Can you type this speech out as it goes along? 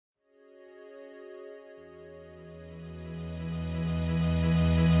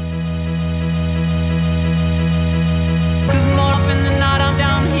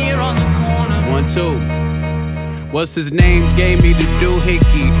too. What's his name gave me the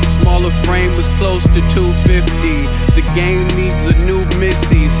doohickey. Smaller frame was close to 250. The game needs a new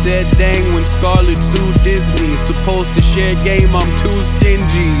Missy. Said dang when Scarlett sued Disney. Supposed to share game, I'm too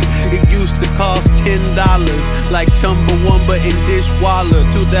stingy. It used to cost $10 like Chumbawamba and Dishwalla.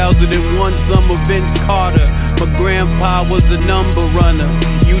 2001 summer Vince Carter. My grandpa was a number runner.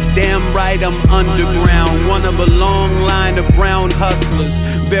 You damn right I'm underground. One of a long line of brown hustlers.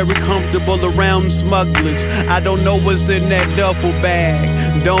 Very comfortable around smugglers. I don't know what's in that duffel bag.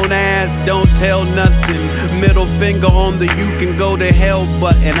 Don't ask, don't tell nothing. Middle finger on the you can go to hell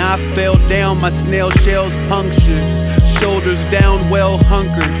button. I fell down, my snail shells punctured. Shoulders down, well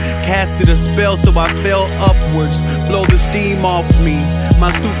hunkered. Casted a spell so I fell upwards. Blow the steam off me.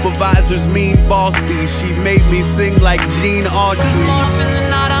 My supervisor's mean bossy. She made me sing like Gene Autry.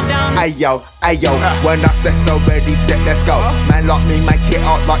 Ayo, ayo, when I said so, ready, set, let's go. Man, lock me, make it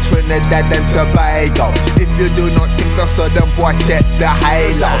out like Trinidad and Tobago. If you do not think so, so then boy, check the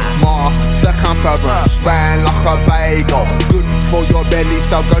halo. More circumference, ran like a bagel. Good for your belly,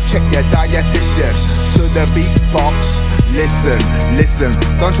 so go check your dietitian. To the beatbox, listen, listen.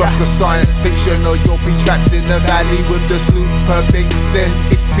 Don't trust the science fiction or you'll be trapped in the valley with the super vixen.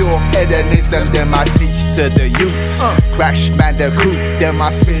 It's pure hedonism, then I teach to the youths. Crash Bandicoot, then I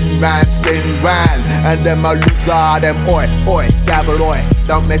spin round, and then I loser, them oi, oi, Savaloy.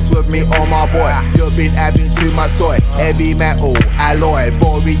 Don't mess with me or my boy. You've been having too much soy. Heavy metal, alloy,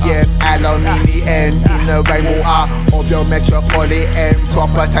 borium, aluminium in the rainwater of your metropolitan.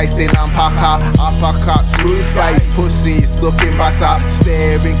 Proper tasting unpacker, uppercut, smooth face, pussies looking butter.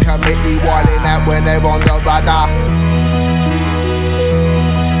 Staring committee, wilding out when they're on the radar.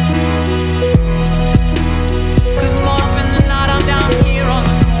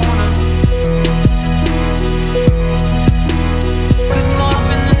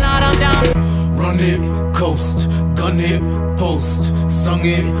 Coast, gun it, post, sung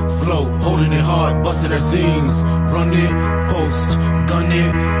it, flow, holding it hard, busting the seams. Run it, post, gun it,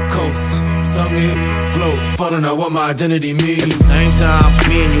 coast, sung it, flow, falling out what my identity means. At the same time,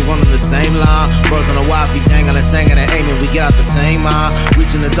 me and you run on the same line. Birds on the wild be dangling, singing and aiming, we get out the same mind.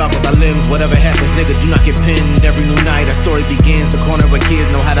 Reaching the dark with our limbs, whatever happens, nigga, do not get pinned. Every new night a story begins, the corner where kids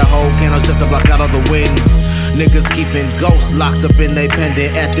know how to hold candles just to block out all the winds. Niggas keeping ghosts locked up in they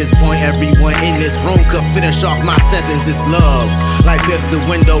pendant. At this point, everyone in this room could finish off my sentence. It's love. Like this, the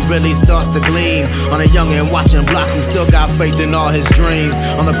window really starts to gleam on a youngin' watching block who still got faith in all his dreams.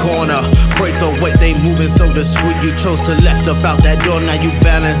 On the corner, pray to wait, they moving so discreet. You chose to left about that door, now you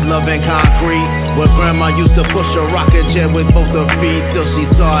balance love and concrete. Where grandma used to push a rocking chair with both her feet till she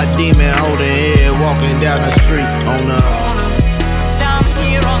saw a demon holding head walking down the street on her.